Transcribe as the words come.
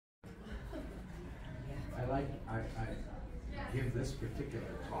I give this particular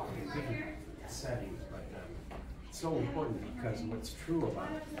talk in different settings, but it's so important because what's true about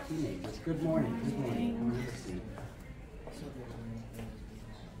teenagers. Good morning. Good morning. Come and see.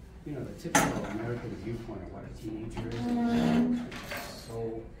 You know, the typical American viewpoint of what a teenager is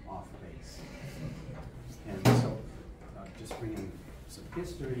so off base. And so, just bringing some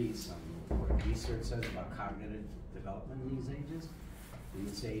history, some what research says about cognitive development in these ages, in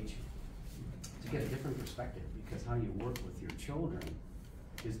this age, to get a different perspective, because how you work with your children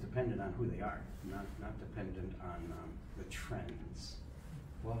is dependent on who they are, not dependent on the trends.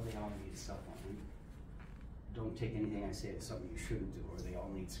 Well, they all need cell phone. Don't take anything I say as something you shouldn't do, or they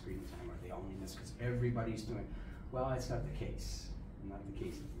all need screen time, or they all need this because everybody's doing. Well, that's not the case. Not the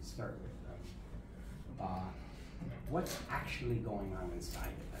case if you start with what's actually going on inside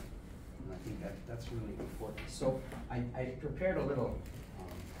of them. And I think that's really important. So I prepared a little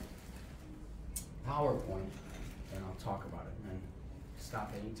PowerPoint, and I'll talk about it, and then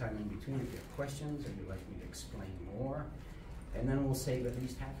stop anytime in between if you have questions or you'd like me to explain more. And then we'll save at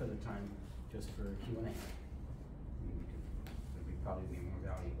least half of the time just for Q&A. It'll probably be more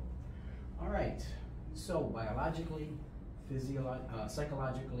valuable. All right, so biologically,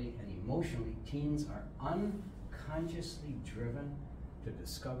 psychologically, and emotionally, teens are unconsciously driven to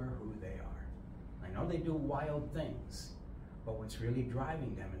discover who they are. I know they do wild things, but what's really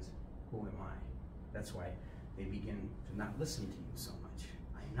driving them is, who am I? That's why they begin to not listen to you so much.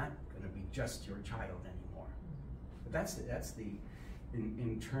 I'm not going to be just your child anymore. But that's the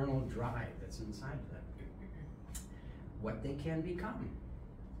internal drive that's inside of them. What they can become.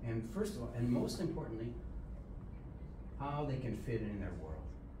 And first of all, and most importantly, how they can fit in their world.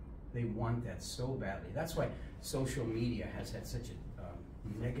 They want that so badly. That's why social media has had such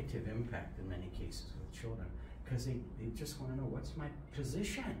a negative impact in many cases with children, because they just want to know, what's my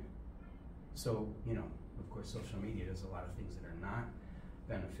position? So, you know, of course, social media does a lot of things that are not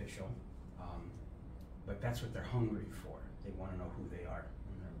beneficial, but that's what they're hungry for. They want to know who they are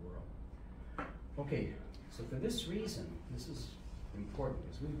in their world. Okay, so for this reason, this is important,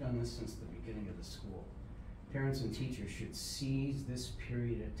 because we've done this since the beginning of the school. Parents and teachers should seize this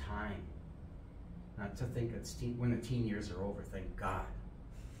period of time. Not to think it's when the teen years are over, thank God.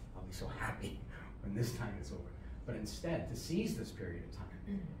 I'll be so happy when this time is over. But instead, to seize this period of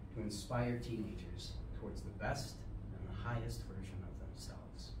time, to inspire teenagers towards the best and the highest version of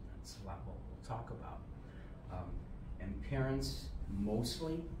themselves. That's a lot what we'll talk about. And parents,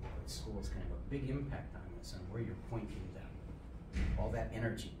 mostly, but schools can have a big impact on this and where you're pointing them. All that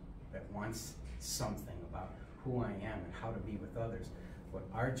energy that wants something about who I am and how to be with others, what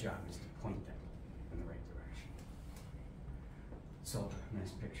our job is to point them in the right direction. So,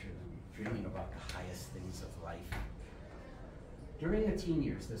 nice picture of them dreaming about the highest things of life. During the teen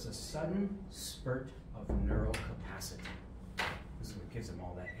years, there's a sudden spurt of neural capacity. This is what gives them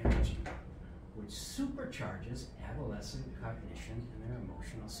all that energy, which supercharges adolescent cognition and their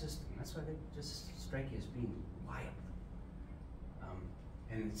emotional system. That's why they just strike you as being wild.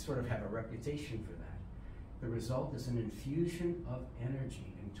 And sort of have a reputation for that. The result is an infusion of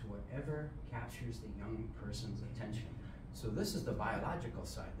energy into whatever captures the young person's attention. So this is the biological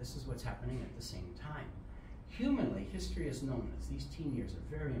side. This is what's happening at the same time. Humanly, history has known this. These teen years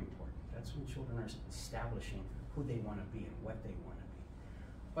are very important. That's when children are establishing who they want to be and what they want to be.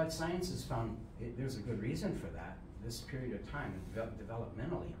 But science has found there's a good reason for that, this period of time,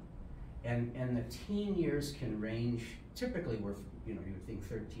 developmentally. And the teen years can range, typically we're, you would think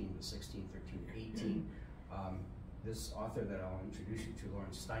 13 to 16, 13 to 18. This author that I'll introduce you to,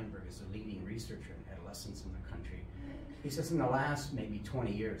 Lawrence Steinberg, is a leading researcher in adolescence in the country. He says in the last maybe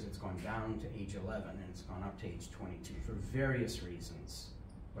 20 years, it's gone down to age 11 and it's gone up to age 22 for various reasons,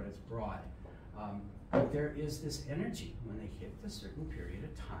 but it's broad. But there is this energy when they hit a certain period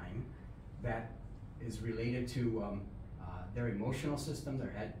of time that is related to their emotional system,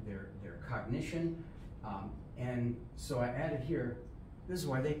 their cognition, and so I added here. This is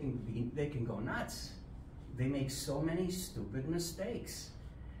why they can go nuts. They make so many stupid mistakes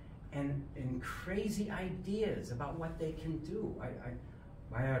and crazy ideas about what they can do.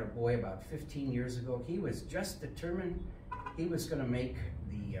 I had a boy about 15 years ago. He was just determined he was going to make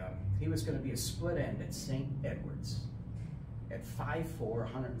he was going to be a split end at St. Edward's at 5'4",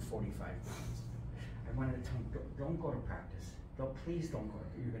 145 pounds. I wanted to tell him, don't go to practice. Please don't go.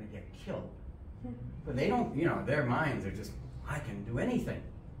 You're going to get killed. But they don't, their minds are just, I can do anything.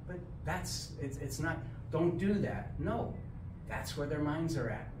 But it's not, don't do that. No, that's where their minds are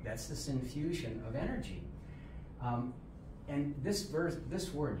at. That's this infusion of energy. And this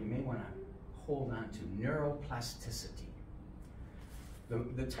word you may want to hold on to, neuroplasticity.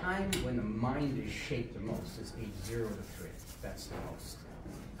 The time when the mind is shaped the most is age 0 to 3. That's the most.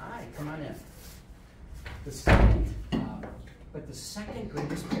 Hi, come on in. The second, but the second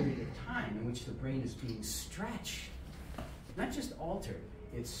greatest period of time in which the brain is being stretched, not just altered,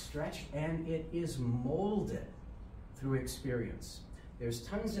 it's stretched and it is molded through experience. There's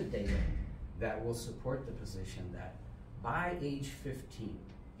tons of data that will support the position that by age 15,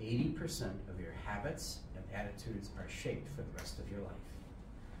 80% of your habits and attitudes are shaped for the rest of your life.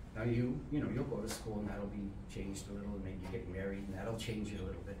 Now you'll go to school and that'll be changed a little, and maybe you get married and that'll change you a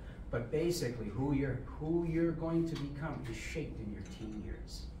little bit. But basically, who you're going to become is shaped in your teen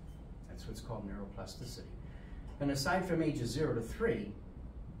years. That's what's called neuroplasticity. And aside from ages 0 to 3,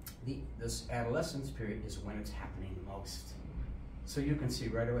 this adolescence period is when it's happening most. So you can see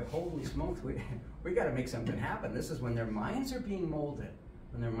right away, holy smokes, we got to make something happen. This is when their minds are being molded,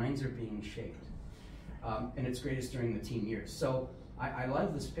 when their minds are being shaped. And it's greatest during the teen years. So I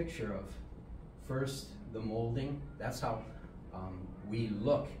love this picture of first the molding. That's how we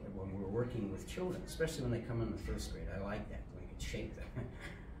look when we're working with children, especially when they come in the first grade. I like that. We can shape them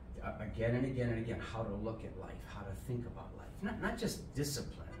again and again and again, how to look at life, how to think about life. Not just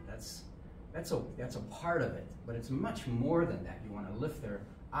discipline. That's a part of it, but it's much more than that. You want to lift their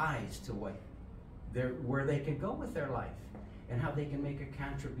eyes to where they could go with their life and how they can make a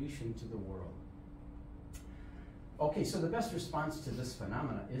contribution to the world. Okay, so the best response to this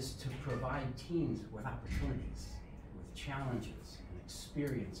phenomena is to provide teens with opportunities, with challenges and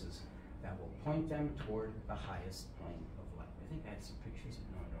experiences that will point them toward the highest plane of life. I think I had some pictures.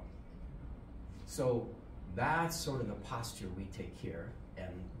 No, I don't. So that's sort of the posture we take here, and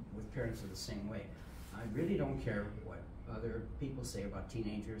with parents are the same way. I really don't care what other people say about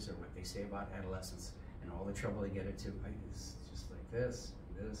teenagers or what they say about adolescents and all the trouble they get into. It's just like this,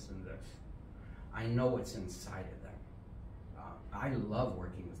 and this, and this. I know what's inside of them. I love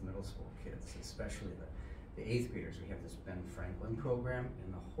working with middle school kids, especially the 8th graders. We have this Ben Franklin program,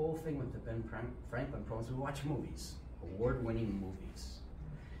 and the whole thing with the Ben Franklin program is we watch movies, award-winning movies.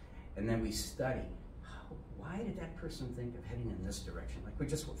 And then we study, why did that person think of heading in this direction? Like we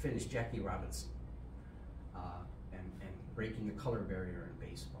just finished Jackie Robinson and breaking the color barrier in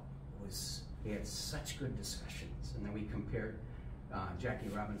baseball. We had such good discussions. And then we compared Jackie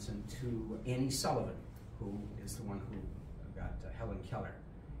Robinson to Annie Sullivan, who is the one who got Helen Keller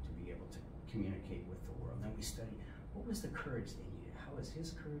to be able to communicate with the world. Then we studied what was the courage they needed. How is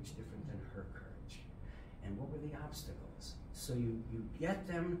his courage different than her courage? And what were the obstacles? So you get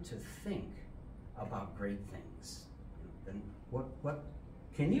them to think about great things. Then what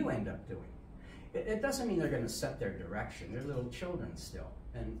can you end up doing? It doesn't mean they're going to set their direction. They're little children still.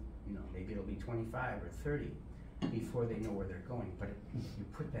 And maybe it'll be 25 or 30 before they know where they're going. But you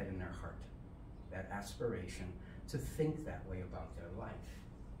put that in their heart, that aspiration to think that way about their life.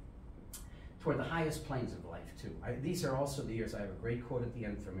 Toward the highest planes of life, too. These are also the years, I have a great quote at the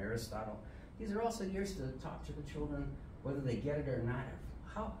end from Aristotle. These are also years to talk to the children, whether they get it or not.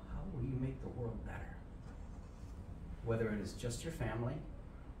 How will you make the world better? Whether it is just your family,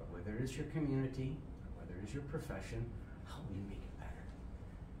 or whether it is your community, or whether it is your profession, how will you make it better?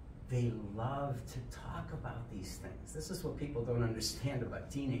 They love to talk about these things. This is what people don't understand about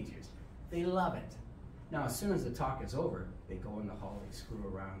teenagers. They love it. Now, as soon as the talk is over, they go in the hall, they screw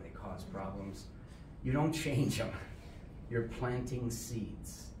around, they cause problems. You don't change them. You're planting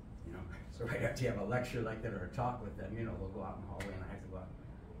seeds. So right after you have a lecture like that or a talk with them, they'll go out in the hallway and I have to go out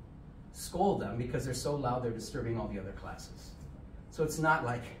and scold them because they're so loud they're disturbing all the other classes. So it's not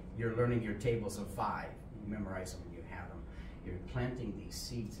like you're learning your tables of 5. You memorize them and you have them. You're planting these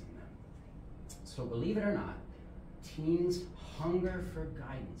seeds in them. So believe it or not, teens hunger for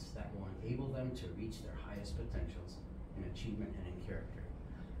guidance that will enable them to reach their highest potentials in achievement and in character.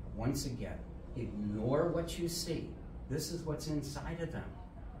 Once again, ignore what you see. This is what's inside of them.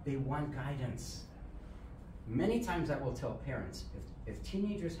 They want guidance. Many times I will tell parents, if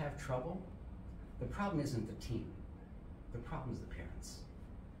teenagers have trouble, the problem isn't the teen. The problem is the parents.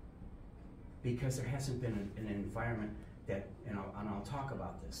 Because there hasn't been an environment that, and I'll talk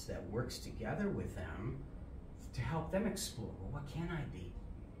about this, that works together with them to help them explore, well, what can I be?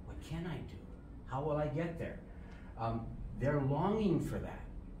 What can I do? How will I get there? They're longing for that.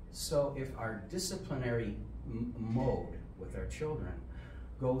 So if our disciplinary mode with our children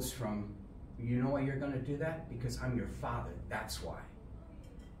goes from, you know why you're going to do that? Because I'm your father, that's why.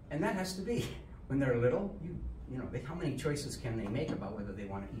 And that has to be, when they're little, how many choices can they make about whether they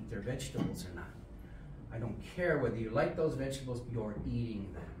want to eat their vegetables or not? I don't care whether you like those vegetables, you're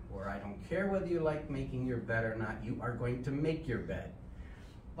eating them. Or I don't care whether you like making your bed or not, you are going to make your bed.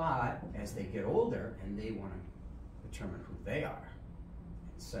 But as they get older and they want to determine who they are,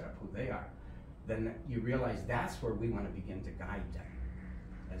 set up who they are, then you realize that's where we want to begin to guide them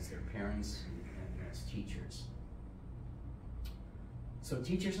as their parents and as teachers. So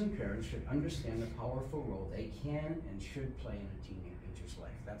teachers and parents should understand the powerful role they can and should play in a teenager's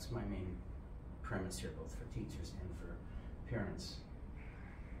life. That's my main premise here, both for teachers and for parents.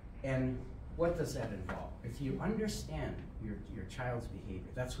 And what does that involve? If you understand your child's behavior,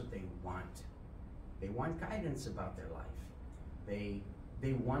 that's what they want. They want guidance about their life.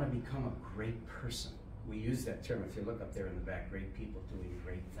 They want to become a great person. We use that term, if you look up there in the back, great people doing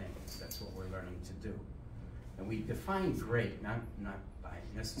great things. That's what we're learning to do. And we define great not by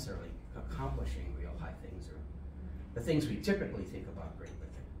necessarily accomplishing real high things or the things we typically think about great, but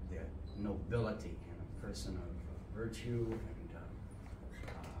the nobility in a person of virtue and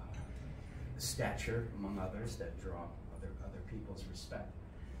stature, among others, that draw other people's respect.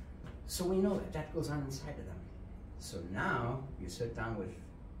 So we know that goes on inside of them. So now you sit down with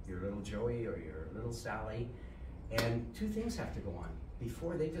your little Joey or your little Sally, and two things have to go on.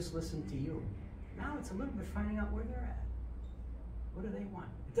 Before, they just listen to you. Now it's a little bit finding out where they're at. What do they want?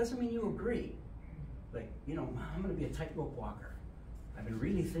 It doesn't mean you agree. Like, you know, I'm going to be a tightrope walker. I've been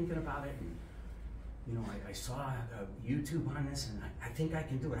really thinking about it, and you know, I saw YouTube on this, and I think I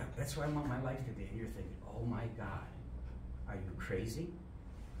can do it. That's what I want my life to be. And you're thinking, oh my God, are you crazy?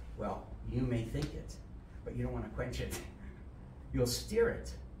 Well, you may think it, but you don't want to quench it. You'll steer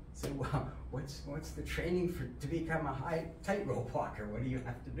it. Say, well, what's the training to become a tightrope walker? What do you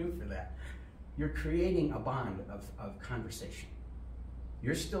have to do for that? You're creating a bond of conversation.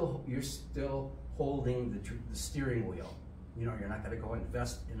 You're still holding the steering wheel. You know, you're not going to go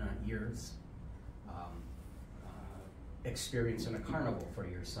invest in a year's experience in a carnival for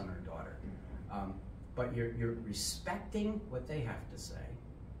your son or daughter. But you're respecting what they have to say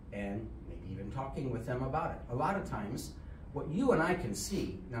and maybe even talking with them about it. A lot of times, what you and I can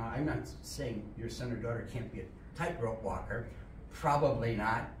see, now I'm not saying your son or daughter can't be a tightrope walker, probably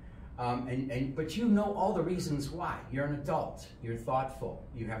not, but you know all the reasons why. You're an adult, you're thoughtful,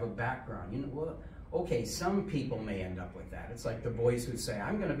 you have a background. You know, well, okay, some people may end up with that. It's like the boys who say,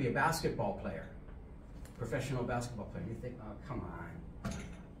 I'm going to be a basketball player, professional basketball player. You think, oh, come on,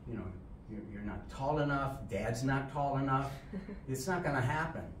 you know, you're not tall enough, dad's not tall enough, it's not going to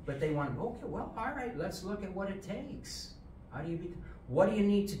happen. But they want, okay, well, all right, let's look at what it takes. What do you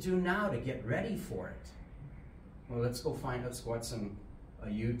need to do now to get ready for it? Well, let's watch some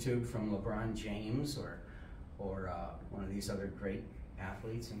YouTube from LeBron James or one of these other great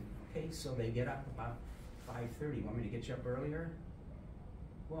athletes. And okay, so they get up about 5:30. Want me to get you up earlier?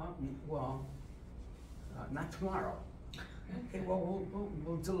 Well, not tomorrow. Okay, well,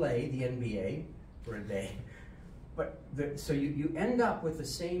 we'll delay the NBA for a day. But so you end up with the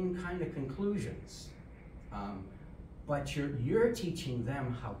same kind of conclusions. But you're teaching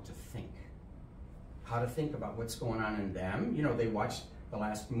them how to think about what's going on in them. You know, they watched the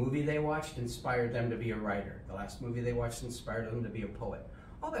last movie they watched inspired them to be a writer. The last movie they watched inspired them to be a poet.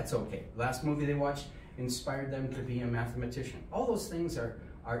 Oh, that's okay. Last movie they watched inspired them to be a mathematician. All those things are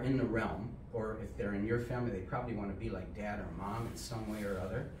in the realm, or if they're in your family, they probably want to be like dad or mom in some way or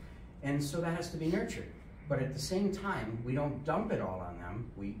other. And so that has to be nurtured. But at the same time, we don't dump it all on them.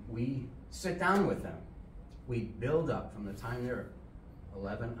 We sit down with them. We build up from the time they're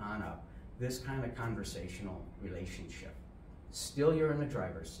 11 on up, this kind of conversational relationship. Still, you're in the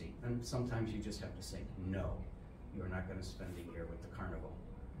driver's seat, and sometimes you just have to say, no, you're not going to spend a year with the carnival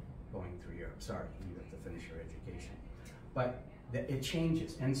going through Europe. Sorry, you have to finish your education. But it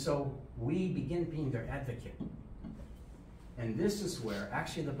changes, and so we begin being their advocate. And this is where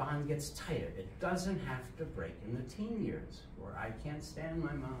actually the bond gets tighter. It doesn't have to break in the teen years, where I can't stand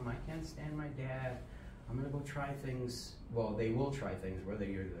my mom, I can't stand my dad, I'm going to go try things. Well, they will try things whether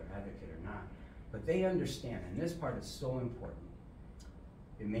you're their advocate or not. But they understand, and this part is so important.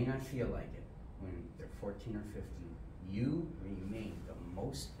 It may not feel like it when they're 14 or 15. You remain the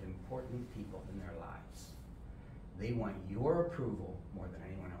most important people in their lives. They want your approval more than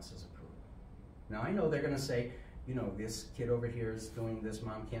anyone else's approval. Now, I know they're going to say, you know, this kid over here is doing this,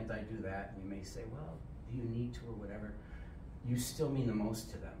 mom, can't I do that? And you may say, well, do you need to or whatever? You still mean the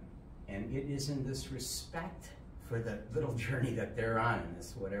most to them. And it is in this respect for the little journey that they're on, in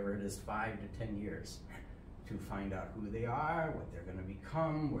this, whatever it is, 5 to 10 years, to find out who they are, what they're going to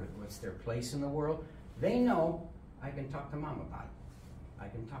become, what's their place in the world. They know I can talk to mom about it. I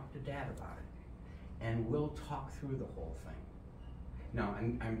can talk to dad about it. And we'll talk through the whole thing. Now,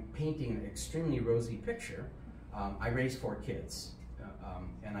 I'm painting an extremely rosy picture. I raised 4 kids,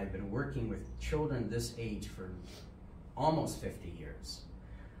 and I've been working with children this age for almost 50 years.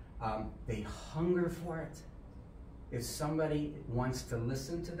 They hunger for it. if somebody wants to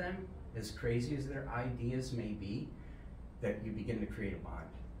listen to them, as crazy as their ideas may be, that you begin to create a bond.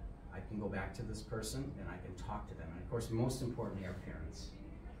 I can go back to this person and I can talk to them. And of course, most importantly, our parents.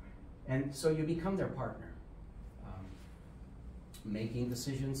 And so you become their partner, making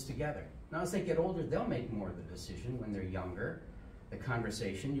decisions together. Now, as they get older, they'll make more of the decision. When they're younger, the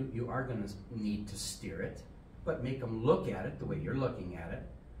conversation, you are going to need to steer it, but make them look at it the way you're looking at it.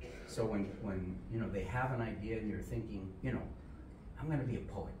 So when you know, they have an idea and you're thinking, you know, I'm going to be a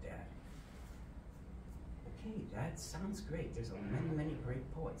poet, Dad. Okay, that sounds great. There's many, many great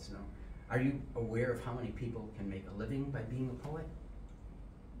poets. Now, are you aware of how many people can make a living by being a poet?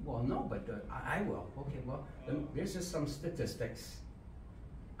 Well, no, but I will. Okay, well, there's just some statistics.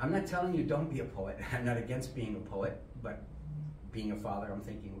 I'm not telling you don't be a poet. I'm not against being a poet, but being a father, I'm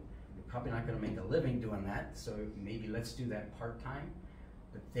thinking, you're probably not going to make a living doing that, so maybe let's do that part-time.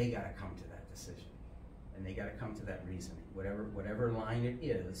 But they got to come to that decision, and they got to come to that reasoning, whatever line it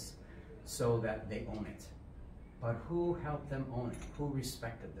is, so that they own it. But who helped them own it? Who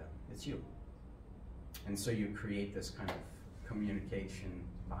respected them? It's you. And so you create this kind of communication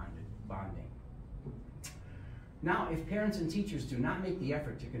bonding. Now, if parents and teachers do not make the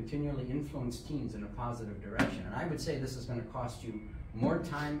effort to continually influence teens in a positive direction, and I would say this is going to cost you more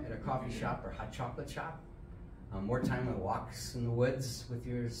time at a coffee shop or hot chocolate shop, more time on walks in the woods with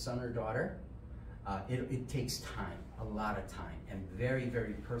your son or daughter. It takes time, a lot of time, and very,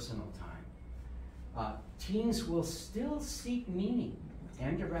 very personal time. Teens will still seek meaning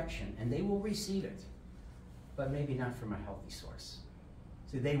and direction, and they will receive it, but maybe not from a healthy source.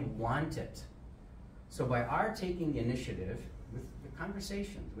 So they want it. So by our taking the initiative with the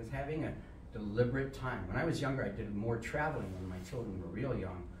conversations, with having a deliberate time. When I was younger, I did more traveling when my children were real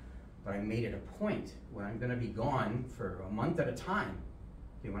young, but I made it a point when I'm going to be gone for a month at a time.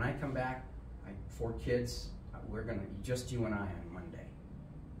 Okay, when I come back, I have 4 kids, we're going to, just you and I on Monday.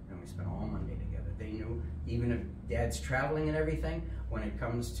 And we spent all Monday together. They knew, even if Dad's traveling and everything, when it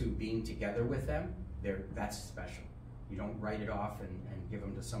comes to being together with them, that's special. You don't write it off and give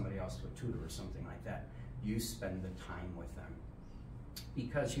them to somebody else, to a tutor or something like that. You spend the time with them.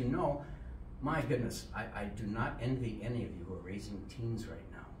 Because you know, my goodness, I do not envy any of you who are raising teens right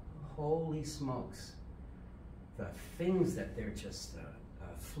now. Holy smokes. The things that they're just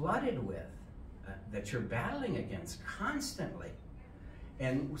flooded with, that you're battling against constantly.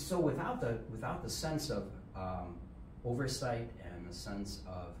 And so without the sense of oversight and the sense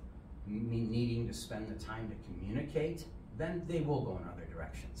of me needing to spend the time to communicate, then they will go in other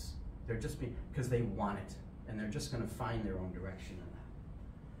directions. They're just because they want it, and they're just going to find their own direction in that.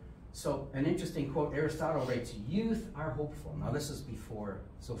 So an interesting quote, Aristotle writes, "Youth are hopeful." Now this is before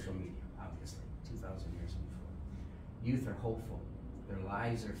social media, obviously, 2,000 years before. Youth are hopeful. Their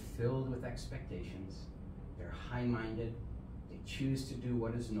lives are filled with expectations. They're high-minded. They choose to do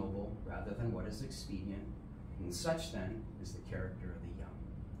what is noble rather than what is expedient. And such then is the character of the young.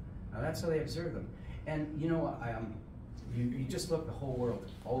 Now that's how they observe them. And you know, you just look the whole world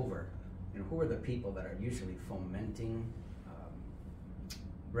over. You know, who are the people that are usually fomenting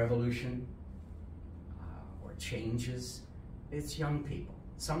revolution or changes? It's young people.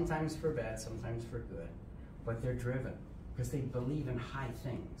 Sometimes for bad, sometimes for good. But they're driven because they believe in high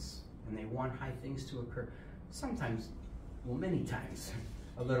things. And they want high things to occur. Sometimes, well, many times,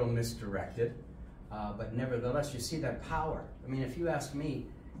 a little misdirected. But nevertheless, you see that power. I mean, if you ask me,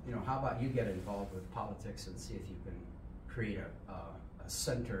 you know, how about you get involved with politics and see if you can create a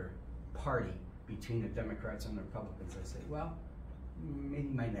center party between the Democrats and the Republicans? I say, well, maybe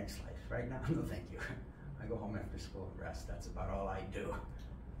my next life. Right now, no thank you. I go home after school and rest. That's about all I do.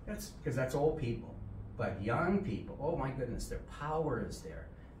 That's because that's old people. But young people, oh my goodness, their power is there.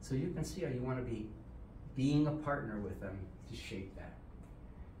 So you can see how you want to be being a partner with them to shape that.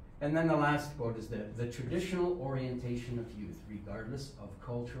 And then the last quote is the traditional orientation of youth, regardless of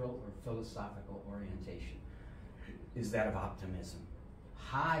cultural or philosophical orientation, is that of optimism.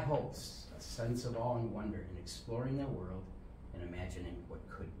 High hopes, a sense of awe and wonder in exploring their world and imagining what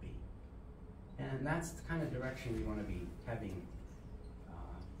could be. And that's the kind of direction we want to be having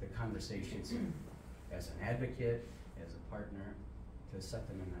the conversations in, as an advocate, as a partner, to set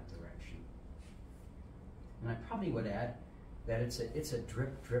them in that direction. And I probably would add that it's a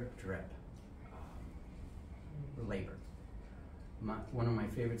drip, drip, drip labor. One of my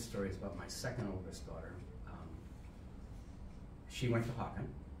favorite stories about my second oldest daughter, she went to Hawken,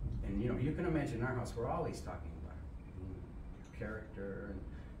 and you know, you can imagine in our house, we're always talking about her. Character, and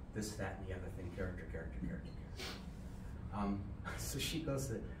this, that, and the other thing, character, character, character, character. So she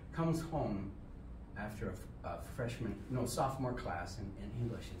comes home after a sophomore class in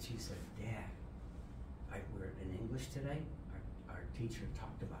English, and she said, "Dad, we're in English today, our teacher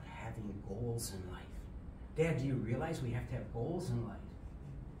talked about having goals in life. Dad, do you realize we have to have goals in life?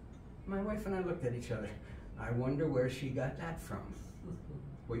 My wife and I looked at each other. I wonder where she got that from.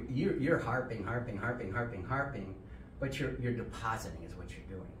 Well, you're harping, but you're depositing is what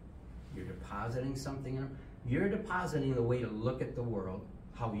you're doing. You're depositing something in them. You're depositing the way to look at the world,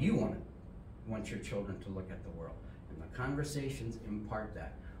 how you want your children to look at the world. And the conversations impart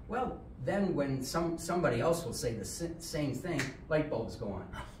that. Well, then when somebody else will say the same thing, light bulbs go on.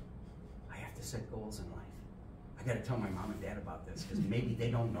 I have to set goals in life. I got to tell my mom and dad about this because maybe they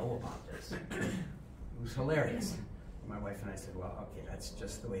don't know about this. It was hilarious. My wife and I said, well, okay, that's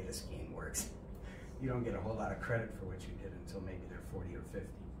just the way this game works. You don't get a whole lot of credit for what you did until maybe they're 40 or 50.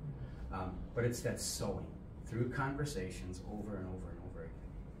 But it's that sowing through conversations over and over and over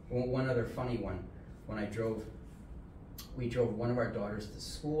again. One other funny one, when we drove one of our daughters to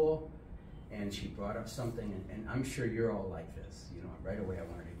school, and she brought up something, and I'm sure you're all like this. You know, right away I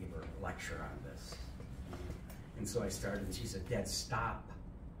wanted to give her a lecture on this. And so I started, and she said, Dad, stop.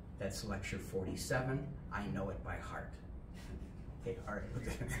 That's lecture 47. I know it by heart. Okay, all right.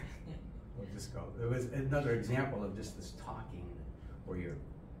 We'll just go. It was another example of just this talking where you're,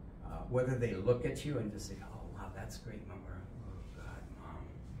 whether they look at you and just say, oh, wow, that's great, Mom. Or, oh, God, Mom,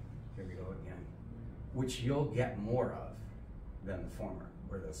 here we go again. Which you'll get more of than the former,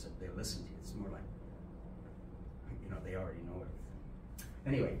 where they listen to you. It's more like, you know, they already know everything.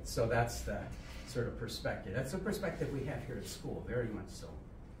 Anyway, so that's the sort of perspective. That's the perspective we have here at school, very much so,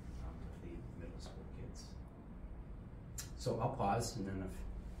 with the middle school kids. So I'll pause, and then if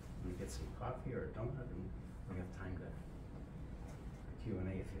we get some coffee or a donut, and we have time to Q&A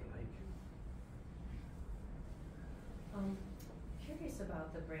if you like. Curious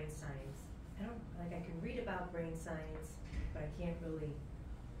about the brain science. I can read about brain science, but I can't really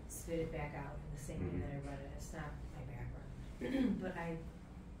spit it back out in the same way that I read it. It's not my background. But a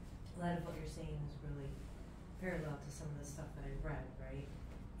lot of what you're saying is really parallel to some of the stuff that I've read, right?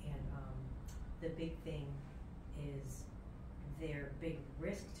 And the big thing is they're big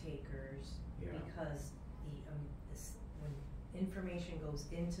risk takers because when information goes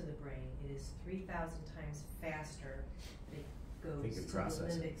into the brain, it is 3,000 times faster than it goes to the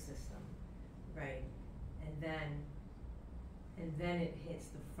limbic system. Right, and then it hits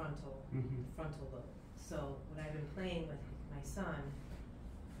the frontal lobe. So what I've been playing with my son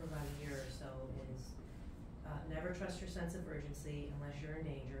for about a year or so is never trust your sense of urgency unless you're in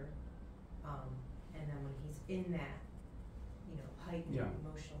danger. And then when he's in that, you know, heightened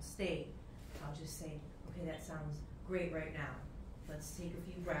emotional state, I'll just say, okay, that sounds great right now. Let's take a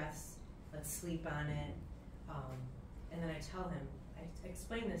few breaths. Let's sleep on it. And then I tell him. I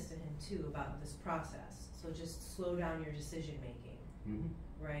explain this to him too about this process. So just slow down your decision making,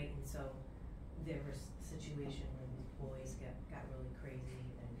 right? And so there was a situation where these boys got really crazy,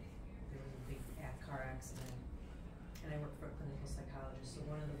 and there was a big car accident. And I work for a clinical psychologist. So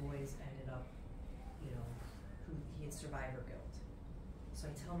one of the boys ended up, you know, he had survivor guilt. So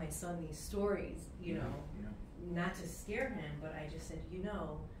I tell my son these stories, you know, not to scare him, but I just said, you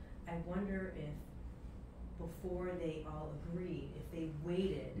know, I wonder if before they all agreed, if they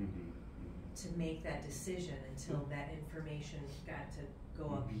waited to make that decision until that information got to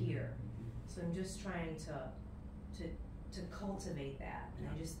go up here. So I'm just trying to cultivate that, and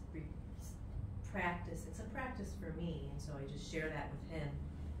I just practice. It's a practice for me, and so I just share that with him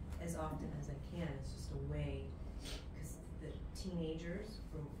as often as I can. It's just a way, because the teenagers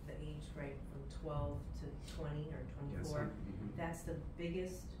from the age from 12 to 20 or 24, that's the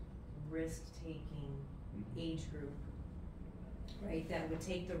biggest risk-taking age group, right, that would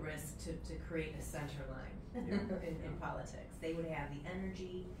take the risk to create a center line in politics. They would have the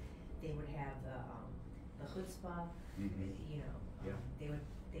energy, they would have the chutzpah, you know, they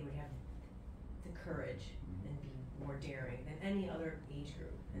would have the courage and be more daring than any other age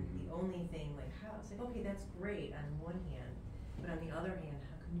group. And the only thing, like, how it's like, okay, that's great on one hand, but on the other hand,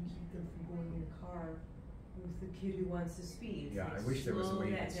 how can you keep them from going in a car with the kid who wants to speed? It's like, I wish there was a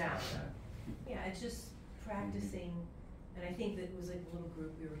way to stop that. Yeah, it's just practicing, and I think that it was like a little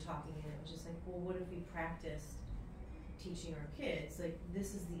group we were talking in. It was just like, well, what if we practiced teaching our kids, like,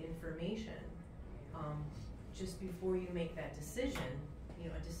 this is the information, just before you make that decision,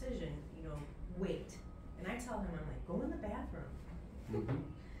 you know, wait. And I tell him, I'm like, go in the bathroom.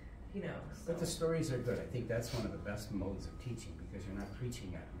 You know. So. But the stories are good. I think that's one of the best modes of teaching, because you're not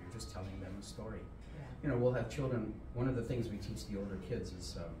preaching at them, you're just telling them a story. Yeah. You know, we'll have children, one of the things we teach the older kids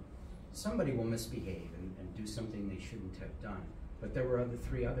is somebody will misbehave and do something they shouldn't have done, but there were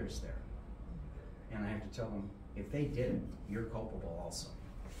three others there. And I have to tell them, if they did it, you're culpable also,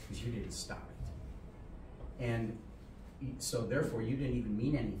 because you didn't stop it. And so therefore you didn't even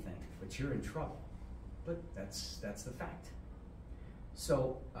mean anything, but you're in trouble. But that's the fact.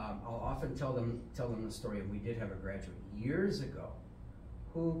 So I'll often tell them the story of, we did have a graduate years ago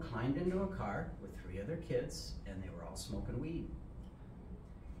who climbed into a car with 3 other kids, and they were all smoking weed.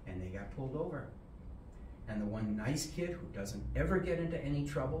 And they got pulled over. And the one nice kid who doesn't ever get into any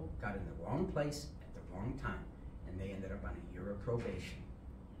trouble got in the wrong place at the wrong time, and they ended up on a year of probation.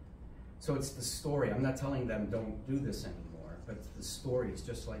 So it's the story. I'm not telling them don't do this anymore, but the story is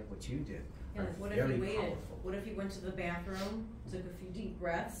just like what you did. Yeah, like what if you waited? Powerful. What if you went to the bathroom, took a few deep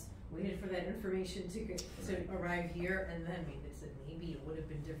breaths, waited for that information to arrive here, and then maybe they said maybe it would have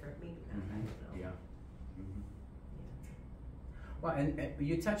been different, maybe not. I don't know. Yeah. Well, and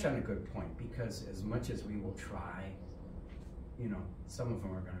you touch on a good point, because as much as we will try, you know, some of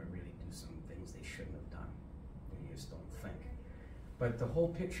them are going to really do some things they shouldn't have done. They just don't think. But the whole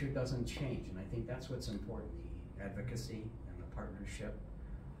picture doesn't change, and I think that's what's important, the advocacy and the partnership.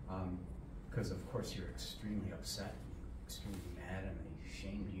 Because of course you're extremely upset, extremely mad, and they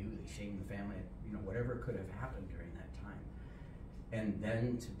shamed you, they shamed the family, you know, whatever could have happened during that time. And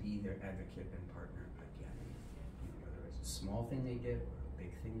then to be their advocate and partner again, you know, whether it's a small thing they did or a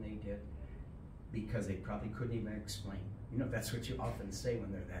big thing they did, because they probably couldn't even explain. You know, that's what you often say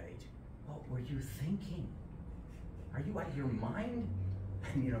when they're that age. What were you thinking? Are you out of your mind?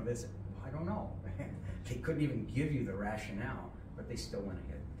 And you know, this, I don't know. They couldn't even give you the rationale, but they still went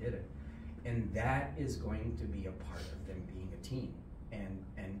ahead and did it. And that is going to be a part of them being a team and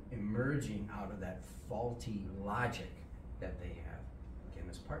emerging out of that faulty logic that they have. Again,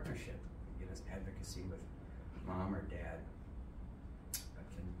 as partnership, again, as advocacy with mom or dad, that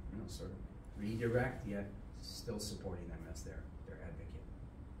can, you know, sort of redirect, yet still supporting them as their advocate.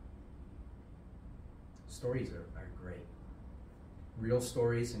 Stories are great. Real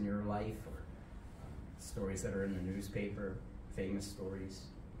stories in your life, or stories that are in the newspaper, famous stories.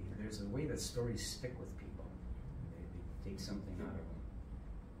 There's a way that stories stick with people. They take something out of them.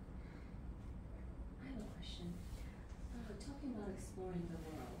 I have a question. Talking about exploring the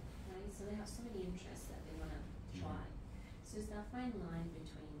world, right? So they have so many interests that they want to try. So it's that fine line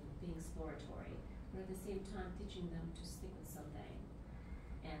between being exploratory, but at the same time teaching them to stick with something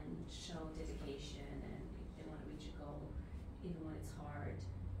and show dedication, and if they want to reach a goal, even when it's hard,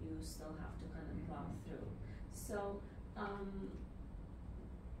 you still have to kind of plow through. So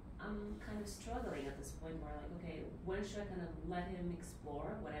I'm kind of struggling at this point where, like, okay, when should I kind of let him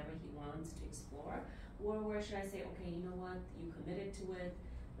explore whatever he wants to explore? Or where should I say, okay, you know what, you committed to it,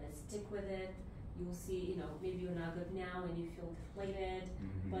 let's stick with it. You'll see, you know, maybe you're not good now and you feel deflated,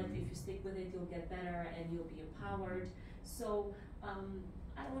 but if you stick with it, you'll get better and you'll be empowered. So I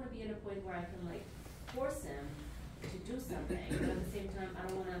don't want to be at a point where I can, like, force him to do something, but at the same time, I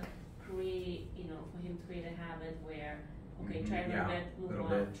don't want to create, you know, for him to create a habit where, okay, try a little bit, move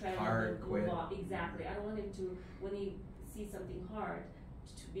on, try a little bit, move on. Exactly. I don't want him to, when he sees something hard,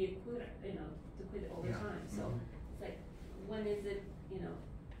 to be a quitter, you know, to quit over time. So it's like, when is it, you know,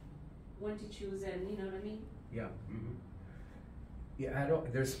 when to choose, and you know what I mean? Yeah. Yeah,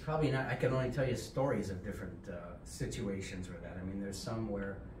 there's probably not, I can only tell you stories of different situations where that. I mean, there's some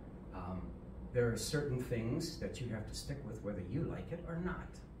where there are certain things that you have to stick with whether you like it or not.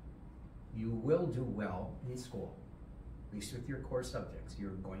 You will do well in school. At least with your core subjects,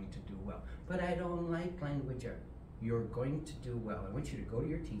 you're going to do well. But I don't like language art. You're going to do well. I want you to go to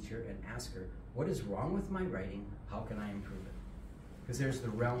your teacher and ask her, what is wrong with my writing? How can I improve it? Because there's the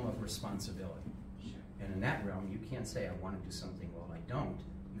realm of responsibility. Sure. And in that realm, you can't say, I want to do something, well, I don't.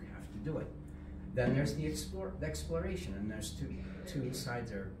 You have to do it. Then there's the exploration, and there's two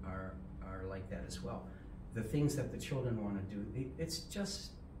sides are like that as well. The things that the children want to do, it's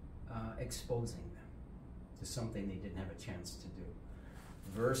just exposing them to something they didn't have a chance to do.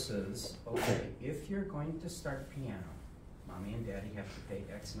 Versus, okay, if you're going to start piano, mommy and daddy have to pay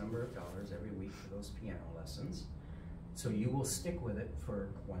X number of dollars every week for those piano lessons. So you will stick with it for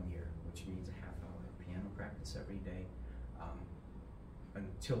 1 year, which means a half-hour piano practice every day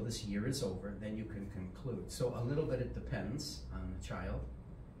until this year is over. Then you can conclude. So a little bit it depends on the child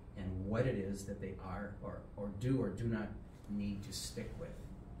and what it is that they are or do not need to stick with.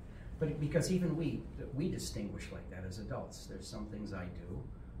 But because even we distinguish like that as adults. There's some things I do.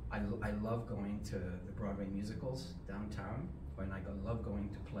 I love going to the Broadway musicals downtown, and I love going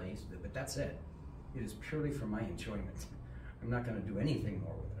to plays, but that's it. It is purely for my enjoyment. I'm not going to do anything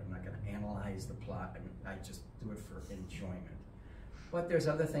more with it. I'm not going to analyze the plot. I just do it for enjoyment. But there's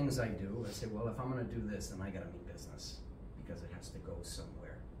other things I do. I say, well, if I'm going to do this, then I got to mean business because it has to go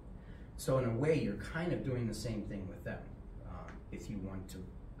somewhere. So in a way, you're kind of doing the same thing with them. If you want to,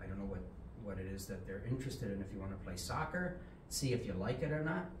 I don't know what it is that they're interested in. If you want to play soccer, see if you like it or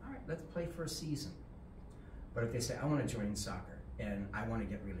not. All right, let's play for a season. But if they say, I want to join soccer and I want to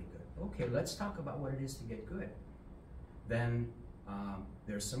get really good, okay, let's talk about what it is to get good. Then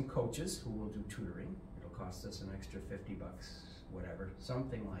there's some coaches who will do tutoring. It'll cost us an extra $50, whatever,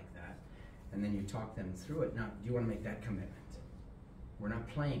 something like that. And then you talk them through it. Now, do you want to make that commitment? We're not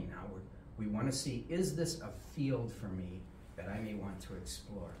playing now. We want to see, is this a field for me that I may want to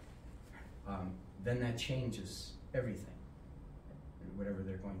explore? Then that changes everything, whatever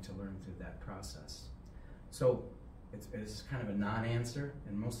they're going to learn through that process. So it's kind of a non-answer,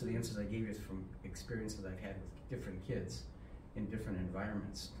 and most of the answers I gave you is from experiences I've had with different kids in different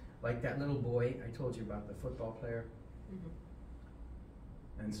environments. Like that little boy I told you about, the football player. Mm-hmm.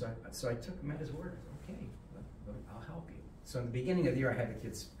 And so I took him at his word. Okay, I'll help you. So in the beginning of the year, I had the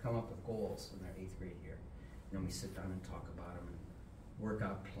kids come up with goals in their 8th grade year. And then we sit down and talk about them and work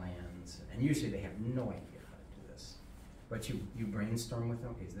out plans. And usually they have no idea how to do this. But you brainstorm with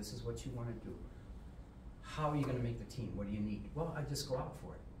them. Okay, this is what you want to do. How are you going to make the team? What do you need? Well, I just go out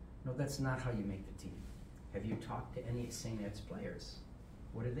for it. No, that's not how you make the team. Have you talked to any St. Ed's players?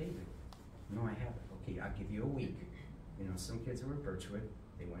 What do they do? No, I haven't. Okay, I'll give you a week. You know, some kids who were Birchwood,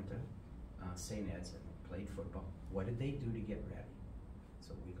 they went to St. Ed's and played football. What did they do to get ready?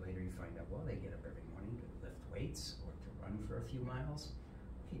 So a week later you find out, well, they get up every morning to lift weights or to run for a few miles.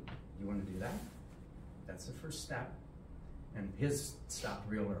 Okay, you want to do that? That's the first step. And his stopped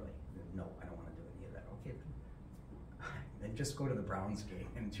real early. No, I don't want to do any of that. Okay, then just go to the Browns game,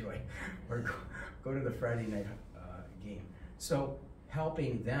 enjoy, or go to the Friday night game. So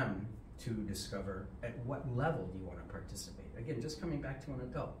helping them to discover at what level do you want to participate. Again, just coming back to an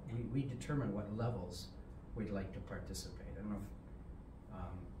adult, we determine what levels we'd like to participate. I don't know if,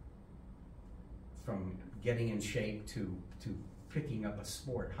 from getting in shape to picking up a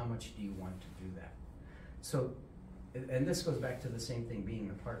sport, how much do you want to do that? So, and this goes back to the same thing, being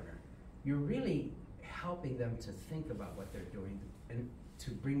the partner. You're really helping them to think about what they're doing and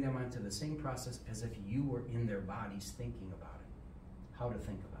to bring them onto the same process as if you were in their bodies thinking about it, how to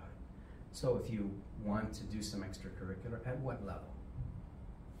think about it. So if you want to do some extracurricular, at what level?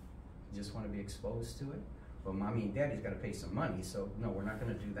 You just want to be exposed to it? Well, mommy and daddy's got to pay some money, so no, we're not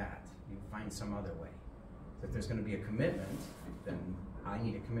going to do that. You find some other way. So if there's going to be a commitment, then I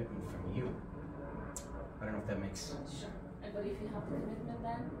need a commitment from you. I don't know if that makes sense. Sure. But if you have the commitment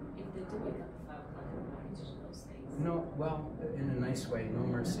then, if they do wake up at 5 o'clock in the morning to do those things? No, well, in a nice way, no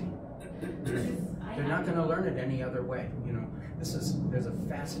mercy. They're not going to learn it any other way. You know, there's a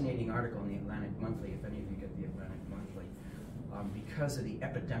fascinating article in the Atlantic Monthly, if any of you get the Atlantic Monthly, because of the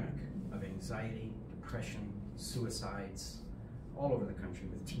epidemic of anxiety, depression, suicides, all over the country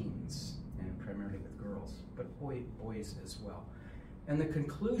with teens, and primarily with girls, but boys as well. And the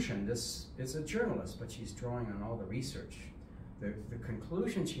conclusion, this is a journalist, but she's drawing on all the research. The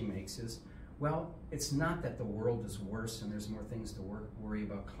conclusion she makes is, well, it's not that the world is worse and there's more things to worry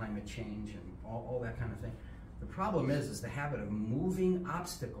about, climate change and all that kind of thing. The problem is the habit of moving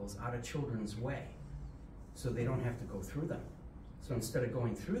obstacles out of children's way so they don't have to go through them. So instead of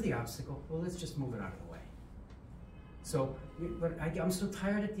going through the obstacle, well, let's just move it out of the way. So, but I'm so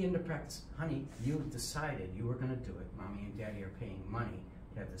tired at the end of practice. Honey, you decided you were going to do it. Mommy and daddy are paying money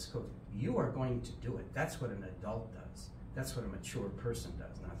to have this coach. You are going to do it. That's what an adult does. That's what a mature person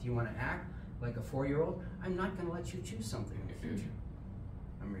does. Now, if you want to act like a 4-year-old, I'm not going to let you choose something in the future.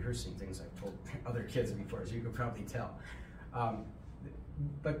 I'm rehearsing things I've told other kids before, as you can probably tell.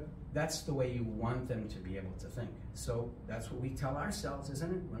 But that's the way you want them to be able to think. So that's what we tell ourselves,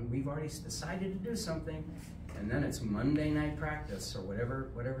 isn't it? When we've already decided to do something, and then it's Monday night practice or whatever.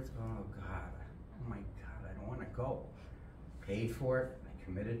 Oh God, oh my God, I don't want to go. Paid for it, I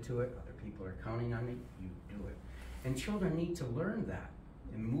committed to it, other people are counting on me, you do it. And children need to learn that,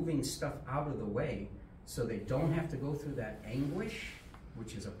 and moving stuff out of the way so they don't have to go through that anguish,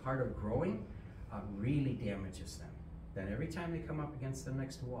 which is a part of growing, really damages them. Then every time they come up against the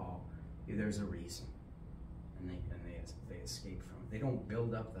next wall, there's a reason, and they escape from it. They don't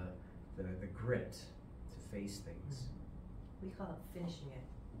build up the grit to face things. We call it finishing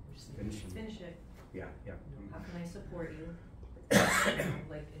it. Finish it. Yeah. How can I support you?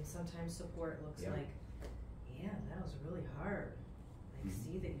 Like, and sometimes support looks like, yeah, that was really hard. I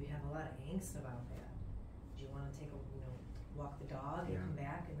see that you have a lot of angst about that. Do you want to take a, walk the dog and come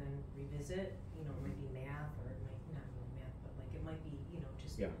back and then revisit? Maybe math, or it might not be math, but like it might be,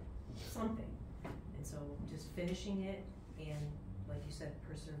 just something. And so just finishing it, and like you said,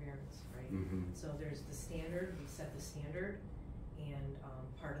 perseverance, right? Mm-hmm. So there's the standard. We set the standard, and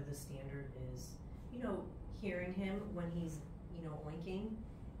part of the standard is, hearing him when he's, oinking,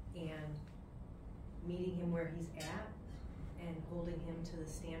 and meeting him where he's at and holding him to the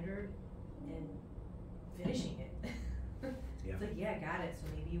standard and finishing it. Yeah. It's like, yeah, got it, so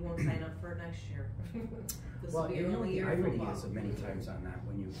maybe you won't sign up for it next year. This will Well, be you your know, only the year of irony football. is many times on that,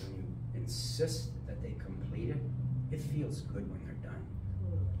 when you insist that they complete it, it feels good when they're done.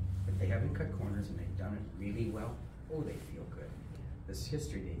 If they haven't cut corners and they've done it really well, oh, they feel good. This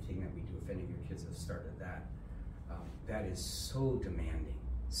History Day thing that we do, if any of your kids have started that, that is so demanding,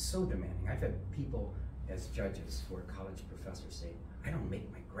 so demanding. I've had people as judges who are college professors say, I don't make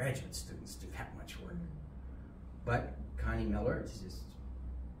my graduate students do that much work. But Connie Miller is just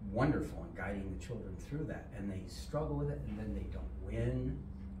wonderful in guiding the children through that, and they struggle with it, and then they don't win,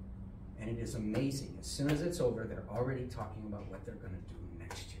 and it is amazing. As soon as it's over, they're already talking about what they're going to do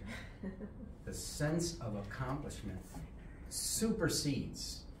next year. The sense of accomplishment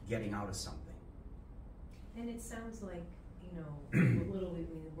supersedes getting out of something. And it sounds like, you know,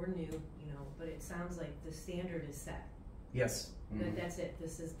 we're new, you know, but it sounds like the standard is set. Yes. That that's it.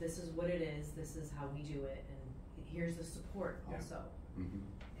 This is what it is. This is how we do it, and here's the support also, and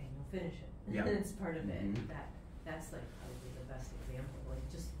you'll finish it. Yeah. And it's part of it. That's like probably the best example.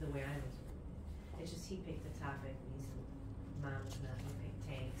 Like just the way I was reading it. It's just he picked the topic, and he said, "Mom is not going to pick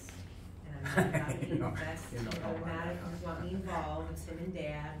tanks, and I'm not about to be the best. I'm not if you want me involved. It's him and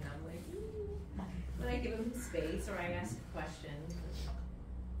Dad." And I'm like, but I give him space, or I ask questions.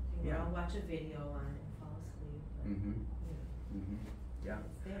 And, you know, I'll watch a video on it and fall asleep. But, Yeah.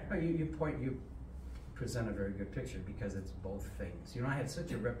 it's there. No, you present a very good picture because it's both things. You know, I had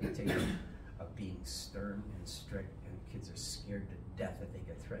such a reputation of being stern and strict, and kids are scared to death that they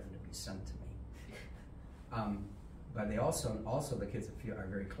get threatened to be sent to me. But they also the kids that feel are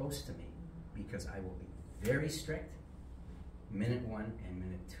very close to me because I will be very strict. Minute 1 and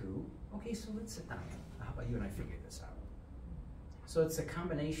minute 2. Okay, so let's sit down. How about you and I figure this out? So it's a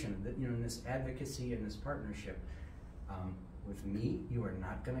combination that, you know, in this advocacy and this partnership. With me, you are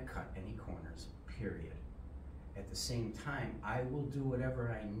not going to cut any corners, period. At the same time, I will do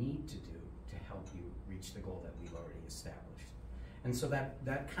whatever I need to do to help you reach the goal that we've already established. And so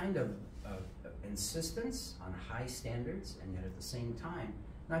that kind of insistence on high standards, and yet at the same time,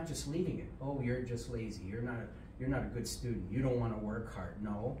 not just leaving it, oh, you're just lazy, you're not a good student, you don't want to work hard.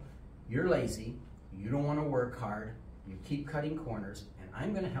 No, you're lazy, you don't want to work hard, you keep cutting corners, and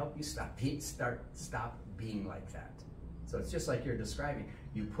I'm going to help you stop being like that. So it's just like you're describing.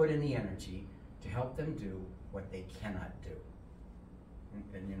 You put in the energy to help them do what they cannot do.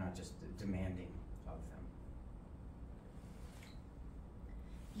 And you're not just demanding of them.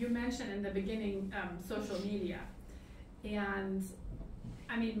 You mentioned in the beginning social media. And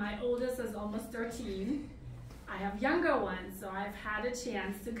I mean, my oldest is almost 13. I have younger ones, so I've had a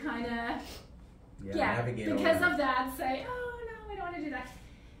chance to kind of, navigate because over. of that, say, oh no, I don't want to do that.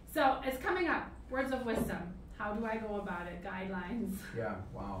 So it's coming up, words of wisdom. How do I go about it? Guidelines. Yeah,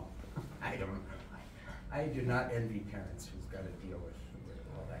 wow. I do not envy parents who's got to deal with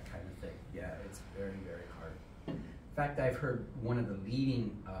all that kind of thing. Yeah, it's very, very hard. In fact, I've heard one of the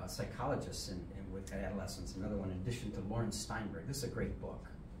leading psychologists with adolescents, another one in addition to Lawrence Steinberg. This is a great book,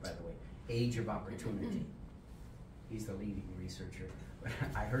 by the way, Age of Opportunity. He's the leading researcher. But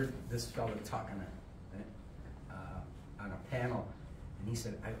I heard this fellow talk on a panel, and he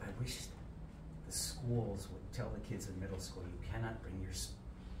said, I wish the schools would tell the kids in middle school, you cannot bring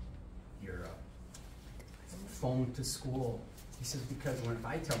your phone to school. He says, because if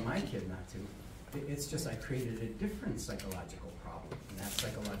I tell my kid not to, it's just I created a different psychological problem. And that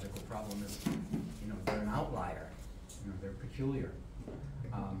psychological problem is, you know, they're an outlier. You know, they're peculiar.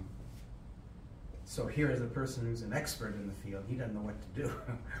 So here is a person who's an expert in the field. He doesn't know what to do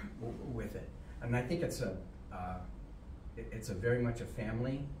with it. And I think it's a very much a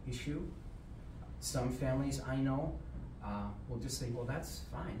family issue. Some families I know will just say, well, that's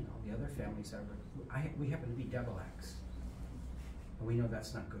fine. All the other families we happen to be Debelaks. And we know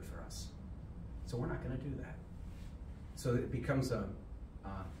that's not good for us. So we're not going to do that. So it becomes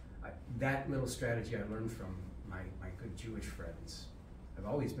that little strategy I learned from my good Jewish friends. I've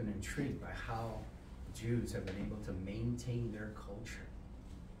always been intrigued by how Jews have been able to maintain their culture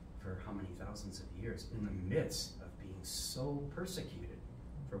for how many thousands of years in the midst of being so persecuted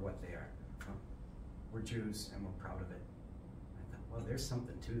for what they are. We're Jews and we're proud of it. I thought, well, there's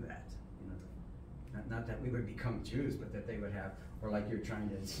something to that. You know, not that we would become Jews, but that they would have, or like you're trying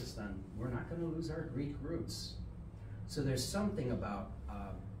to insist on, we're not going to lose our Greek roots. So there's something about,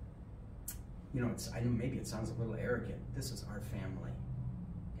 you know, I know maybe it sounds a little arrogant. This is our family.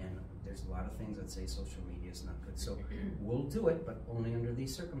 And there's a lot of things that say social media is not good. So we'll do it, but only under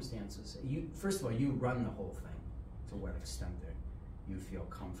these circumstances. First of all, you run the whole thing to what extent that you feel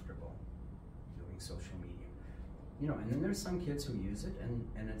comfortable doing social media. You know, and then there's some kids who use it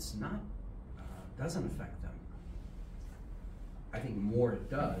and it's not, doesn't affect them. I think more it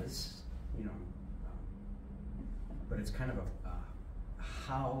does, you know, but it's kind of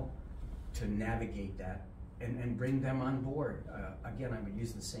how to navigate that and bring them on board. Again, I would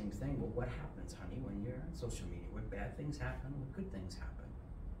use the same thing. Well, what happens, honey, when you're on social media? What bad things happen? What good things happen?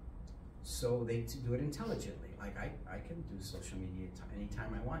 So they do it intelligently. Like I can do social media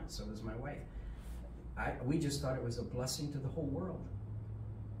anytime I want. So does my wife. We just thought it was a blessing to the whole world.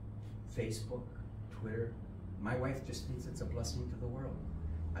 Facebook, Twitter. My wife just thinks it's a blessing to the world.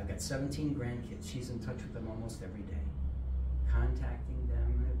 I've got 17 grandkids. She's in touch with them almost every day, contacting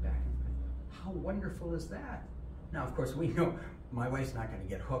them and back and forth. How wonderful is that? Now, of course, we know my wife's not going to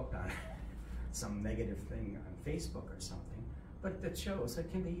get hooked on some negative thing on Facebook or something, but that shows it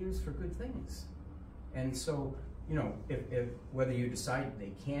can be used for good things. And so, you know, if whether you decide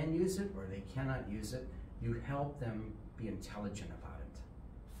they can use it or they cannot use it, you help them be intelligent about it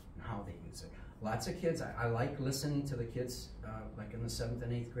and how they use it. Lots of kids, I like listening to the kids like in the 7th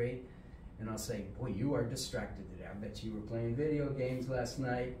and 8th grade, and I'll say, boy, you are distracted today. I bet you were playing video games last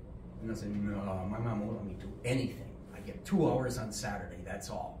night. And they'll say, no, my mom won't let me do anything. I get 2 hours on Saturday, that's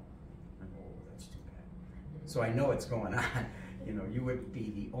all. I'm like, oh, that's too bad. So I know what's going on. You know, you wouldn't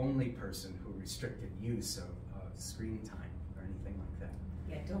be the only person who restricted use of screen time or anything like that.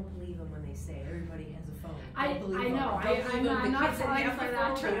 Yeah, don't believe them when they say everybody has a phone. I know. I'm not falling for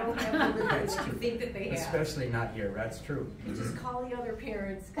that They trap. don't have the That's phone true. you think that they have. Especially not here, that's true. You just call the other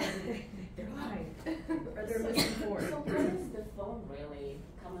parents because they're lying or they're misinformed. So where does the phone really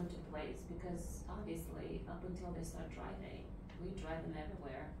come into place? Because obviously, up until they start driving, we drive them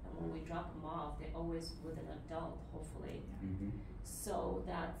everywhere, and when we drop them off, they're always with an adult, hopefully. Mm-hmm. So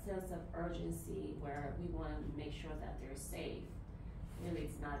that sense of urgency where we want to make sure that they're safe, really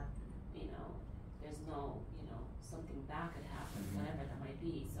it's not, you know, there's no, you know, something bad could happen, whatever that might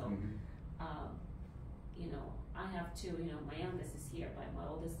be. So, you know, I have two, you know, my youngest is here, but my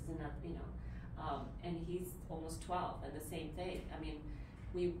oldest is in that, you know, and he's almost 12, and the same thing. I mean,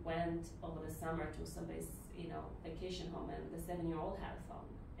 we went over the summer to somebody's, you know, vacation home, and the 7-year-old had a phone.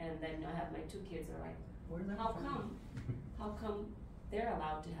 And then I have my 2 kids are like, how come they're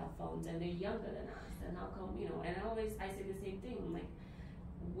allowed to have phones and they're younger than us? And how come, you know, and I say the same thing, I'm like,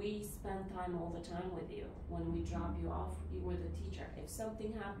 we spend time all the time with you. When we drop you off, you were the teacher. If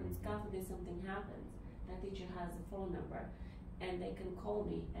something happens, God forbid something happens, that teacher has a phone number and they can call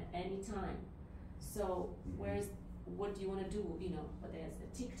me at any time. So what do you want to do? You know, but there's the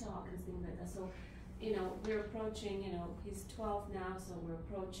TikTok and things like that. So, you know, we're approaching, you know, he's 12 now, so we're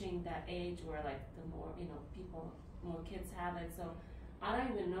approaching that age where like the more, you know, more kids have it. So I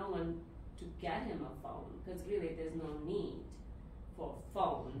don't even know when to get him a phone, because really there's no need for a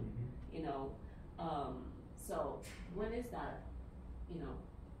phone, you know. So when is that, you know?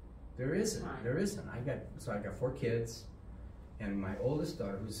 There isn't. I got 4 kids, and my oldest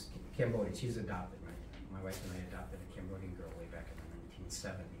daughter, who's Cambodian, she's adopted. My wife and I adopted a Cambodian girl way back in the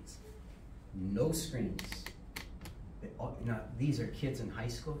 1970s. No screens. Now, these are kids in high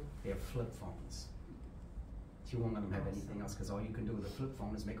school. They have flip phones. She won't let them have anything else because all you can do with a flip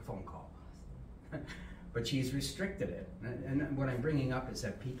phone is make a phone call. But she's restricted it. And what I'm bringing up is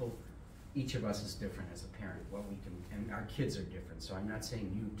that each of us is different as a parent. What we can, and our kids are different. So I'm not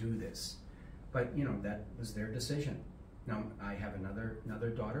saying you do this, but you know, that was their decision. Now I have another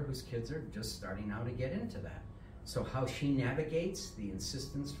daughter whose kids are just starting now to get into that. So how she navigates the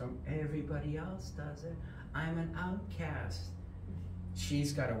insistence from everybody else does it. I'm an outcast.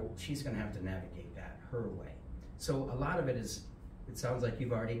 She's gonna have to navigate that her way. So a lot of it is, it sounds like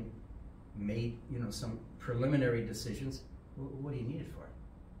you've already made, you know, some preliminary decisions. What do you need it for?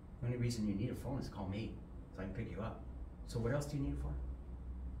 The only reason you need a phone is to call me, so I can pick you up. So what else do you need it for?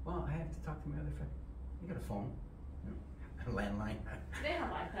 Well, I have to talk to my other friend. You got a phone, you know, a landline. They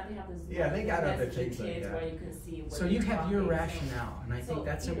have iPad, they have this. Yeah, they got other things like that. Where you can see what so you have your rationale, and I think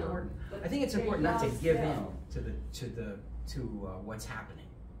that's important. I think it's important not to give in to what's happening.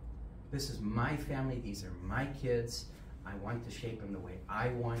 This is my family. These are my kids. I want to shape them the way I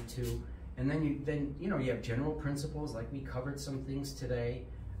want to. And then you have general principles, like we covered some things today.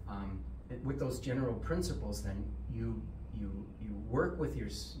 With those general principles, then you work with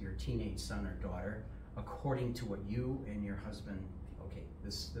your teenage son or daughter according to what you and your husband, okay,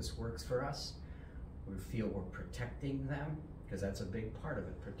 this works for us. We feel we're protecting them, because that's a big part of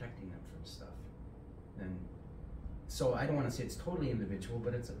it, protecting them from stuff. And so I don't want to say it's totally individual,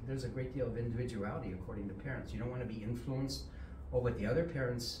 but there's a great deal of individuality according to parents. You don't want to be influenced or what the other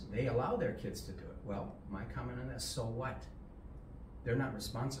parents, they allow their kids to do it. Well, my comment on that, so what? they're not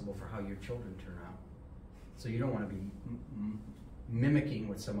responsible for how your children turn out. So you don't want to be mimicking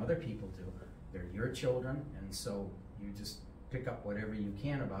what some other people do. They're your children, and so you just pick up whatever you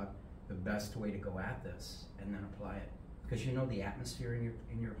can about the best way to go at this, and then apply it. Because you know the atmosphere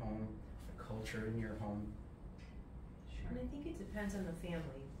in your home, the culture in your home. Sure. And I think it depends on the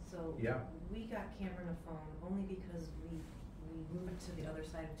family. So yeah. We got Cameron a phone only because we moved to the other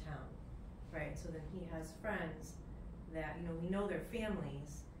side of town, right? So then he has friends that, you know, we know their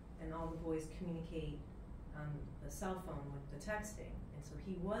families, and all the boys communicate on the cell phone with the texting. And so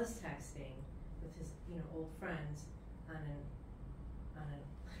he was texting with his, you know, old friends on a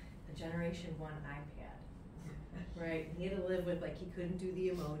Generation 1 iPad, right? He had to live with, like, he couldn't do the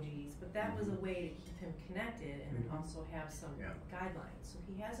emojis, but that was a way to keep him connected and also have some guidelines. So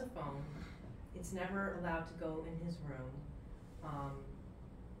he has a phone. It's never allowed to go in his room.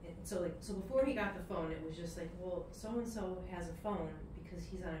 So before he got the phone, it was just like, well, so-and-so has a phone because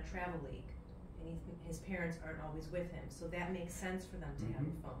he's on a travel league, and his parents aren't always with him, so that makes sense for them to have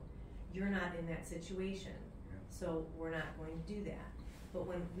a phone. You're not in that situation, so we're not going to do that. But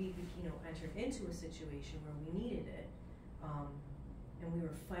when we, you know, entered into a situation where we needed it, and we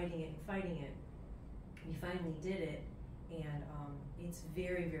were fighting it, we finally did it, and it's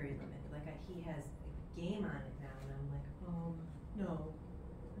very, very limited. Like, he has a game on it now, and I'm like, no,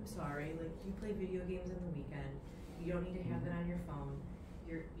 I'm sorry. Like, you play video games on the weekend. You don't need to have that on your phone.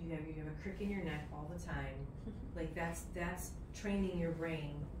 You have a crick in your neck all the time. Like, that's training your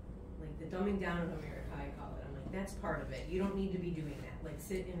brain, like the dumbing down of America, I call it. I'm like, that's part of it. You don't need to be doing that. Like,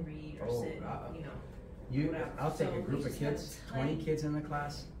 sit and read or you know. I'll take a group of kids, 20 kids in the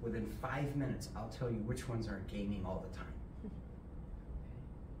class. Within 5 minutes, I'll tell you which ones are gaming all the time.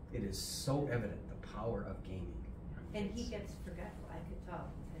 It is so evident, the power of gaming. And he gets forgetful. I could tell,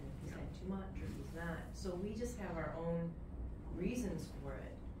 and if he's had too much or he's not. So we just have our own reasons for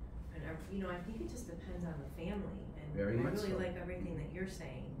it, and you know, I think it just depends on the family. And Very I much really so. like everything that you're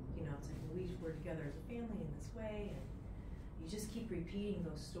saying. You know, it's like we're together as a family in this way, and you just keep repeating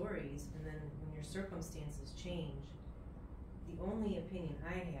those stories. And then when your circumstances change, the only opinion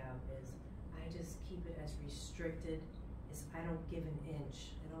I have is I just keep it as restricted as I don't give an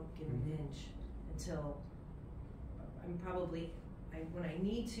inch. I don't give an inch until I'm probably, when I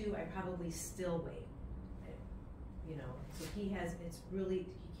need to, I probably still wait. You know, so he can't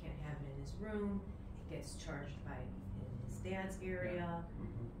have it in his room. It gets charged in his dad's area.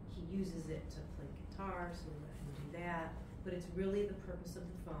 He uses it to play guitar, so we let him do that. But it's really the purpose of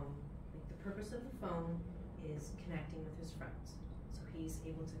the phone. Like, the purpose of the phone is connecting with his friends. So he's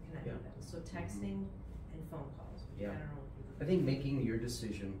able to connect with them. So texting and phone calls. I don't know. I think making your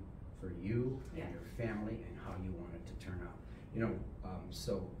decision for you and Yeah. your family and how you want it to turn out. You know,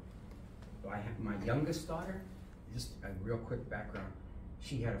 so I have my youngest daughter, just a real quick background.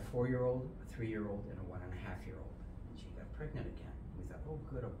 She had a 4-year-old, a 3-year-old, and a 1.5-year-old. And she got pregnant again. We thought, oh,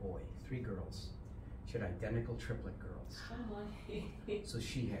 good, a boy, 3 girls. She had identical triplet girls. Oh my. So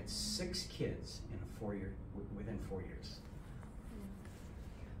she had 6 kids in within 4 years.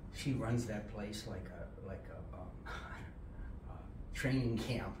 She runs that place like a training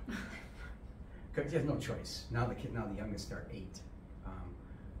camp. Because she has no choice. Now the youngest are 8.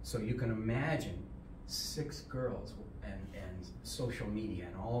 So you can imagine 6 girls and social media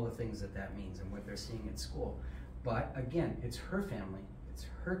and all the things that means and what they're seeing at school. But again, it's her family, it's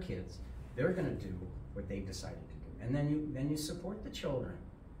her kids. They're going to do what they've decided to do, and then you support the children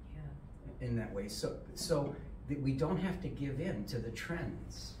in that way. So that we don't have to give in to the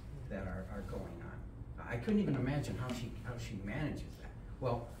trends that are going on. I couldn't even imagine how she manages that.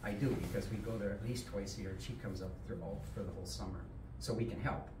 Well, I do, because we go there at least twice a year. She comes up for the whole summer, so we can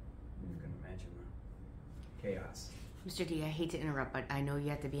help. You can imagine the chaos. Mr. D, I hate to interrupt, but I know you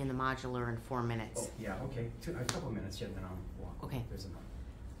have to be in the modular in 4 minutes. Oh, yeah, okay. A couple minutes, yeah, then I'll walk. Okay. There's enough.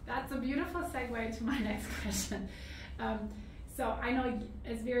 That's a beautiful segue to my next question. So I know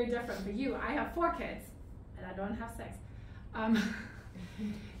it's very different for you. I have 4 kids, and I don't have 6. And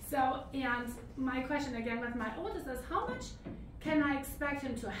my question again with my oldest is, how much can I expect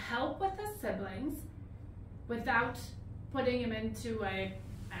him to help with his siblings without putting him into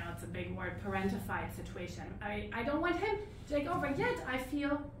I know it's a big word, parentified situation. I don't want him to take over, yet I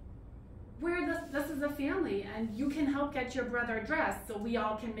feel this is a family, and you can help get your brother dressed so we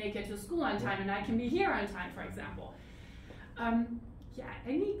all can make it to school on time and I can be here on time, for example.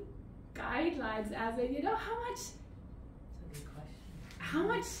 Any guidelines as in, you know, how much That's a good question. how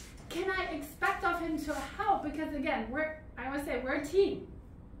much can I expect of him to help? Because again, we're a team.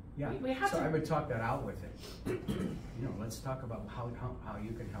 Yeah, We have so to. I would talk that out with him. You know, let's talk about how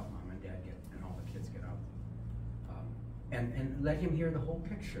you can help mom and dad and all the kids get out. and let him hear the whole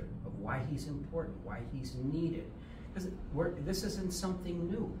picture of why he's important, why he's needed. Because this isn't something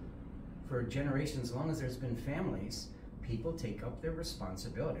new. For generations, as long as there's been families, people take up their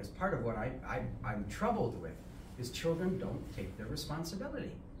responsibilities. Part of what I'm troubled with is children don't take their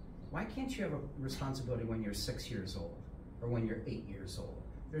responsibility. Why can't you have a responsibility when you're 6 years old or when you're 8 years old?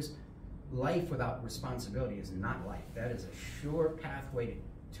 There's life without responsibility is not life. That is a sure pathway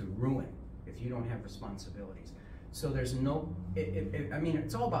to ruin if you don't have responsibilities. So there's no, I mean,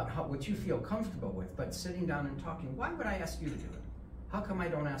 it's all about what you feel comfortable with, but sitting down and talking, why would I ask you to do it? How come I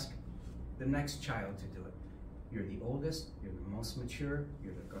don't ask the next child to do it? You're the oldest, you're the most mature,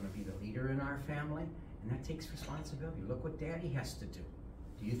 you're going to be the leader in our family, and that takes responsibility. Look what Daddy has to do.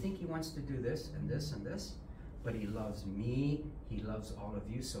 Do you think he wants to do this and this and this? But he loves me, he loves all of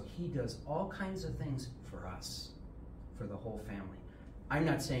you, so he does all kinds of things for us, for the whole family. I'm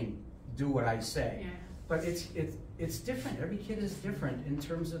not saying do what I say, but it's different. Every kid is different in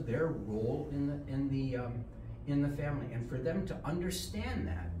terms of their role in the family, and for them to understand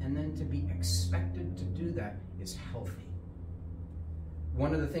that and then to be expected to do that is healthy.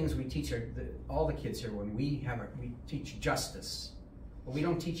 One of the things we teach all the kids here when we teach justice, but we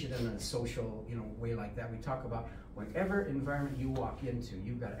don't teach it in a social way like that. We talk about whatever environment you walk into,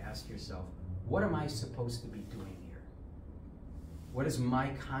 you've got to ask yourself, what am I supposed to be doing here? What is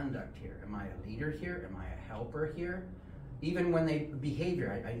my conduct here? Am I a leader here? Am I a helper here? Even when they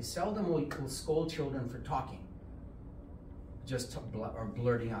behavior, I seldom will scold children for talking, or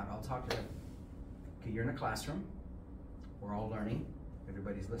blurting out. I'll talk to them. Okay, you're in a classroom. We're all learning.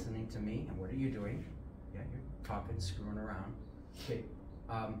 Everybody's listening to me. And what are you doing? Yeah, you're talking, screwing around. Okay,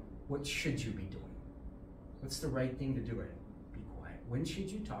 what should you be doing? What's the right thing to do? Be quiet. When should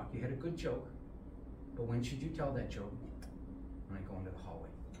you talk? You had a good joke, but when should you tell that joke? When I go into the hallway.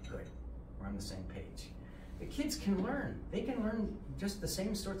 Good. We're on the same page. The kids can learn. They can learn just the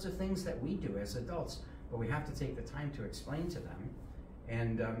same sorts of things that we do as adults, but we have to take the time to explain to them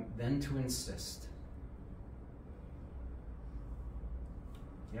and then to insist.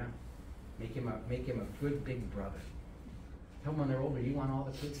 Yeah. Make him a good big brother. Tell them when they're older, you want all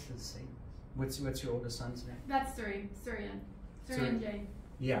the kids to the same. What's your oldest son's name? That's Surian J.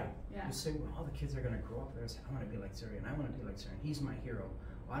 Yeah. Yeah. You say, well, all the kids are going to grow up there. I want to be like Surian. I want to be like Surian. He's my hero.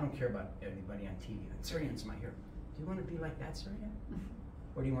 Well, I don't care about anybody on TV. Surian's my hero. Do you want to be like that, Surian?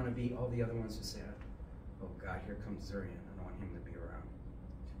 Or do you want to be all the other ones who say, oh God, here comes Surian. I don't want him to be around.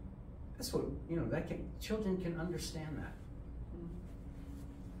 That's what, children can understand that.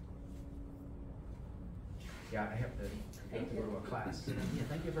 Yeah, I have to go to a class. Yeah,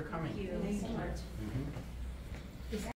 thank you for coming. Thank you so much. Mm-hmm.